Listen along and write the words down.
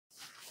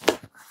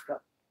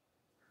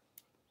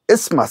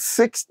It's my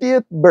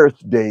 60th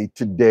birthday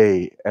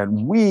today,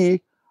 and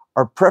we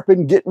are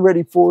prepping, getting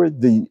ready for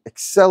the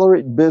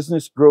Accelerate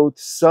Business Growth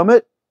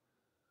Summit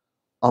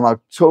on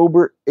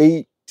October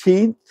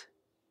 18th.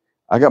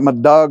 I got my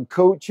dog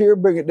Coach here,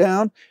 bring it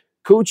down.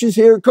 Coach is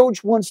here.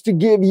 Coach wants to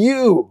give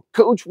you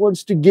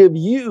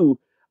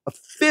a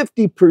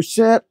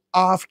 50%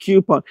 off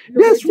coupon.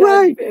 That's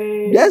right.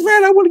 That's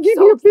right. I want to give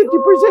you a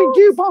 50%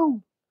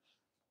 coupon.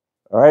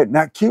 All right, and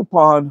that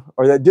coupon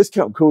or that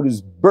discount code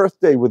is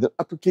birthday with an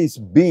uppercase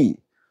B.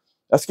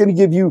 That's going to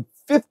give you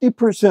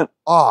 50%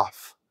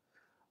 off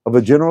of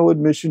a general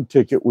admission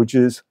ticket, which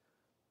is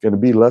going to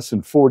be less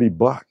than 40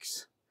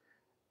 bucks.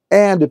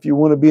 And if you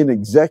want to be an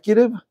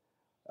executive,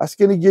 that's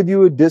going to give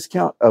you a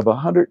discount of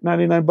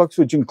 199 bucks,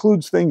 which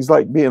includes things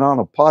like being on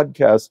a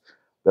podcast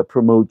that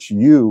promotes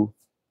you.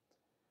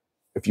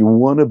 If you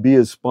want to be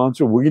a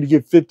sponsor, we're going to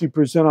give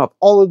 50% off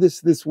all of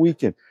this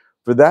weekend.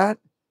 For that,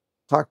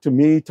 talk to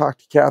me, talk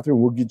to Catherine.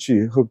 We'll get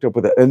you hooked up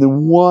with that. And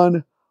then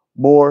one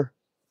more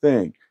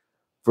thing.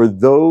 For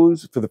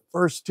the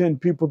first 10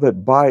 people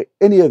that buy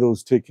any of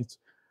those tickets,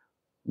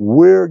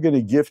 we're going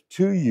to gift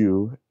to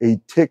you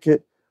a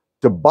ticket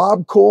to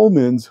Bob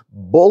Coleman's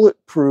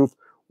Bulletproof,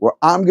 where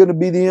I'm going to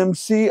be the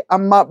MC. I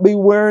might be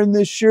wearing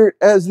this shirt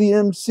as the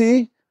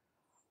MC.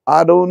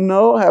 I don't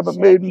know. Haven't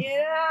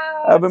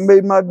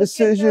made my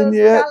decision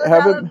yet.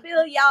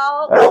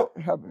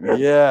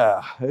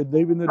 Yeah,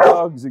 even the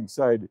dog's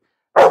excited.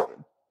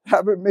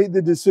 Haven't made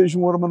the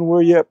decision what I'm going to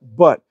wear yet,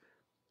 but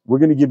we're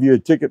going to give you a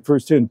ticket.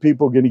 First 10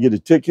 people are going to get a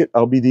ticket.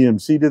 I'll be the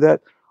MC to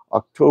that,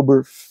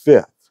 October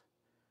 5th.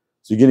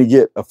 So you're going to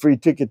get a free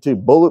ticket to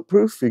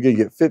Bulletproof. You're going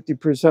to get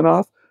 50%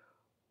 off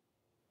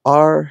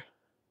our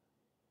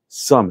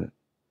summit.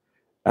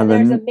 And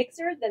there's a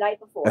mixer the night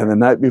before. And the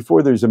night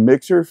before, there's a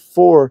mixer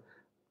for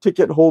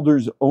ticket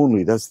holders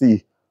only. That's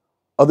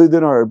other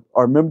than our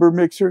member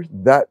mixer,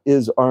 that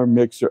is our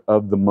mixer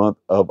of the month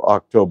of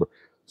October.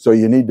 So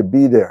you need to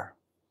be there.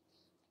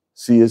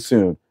 See you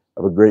soon.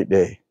 Have a great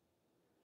day.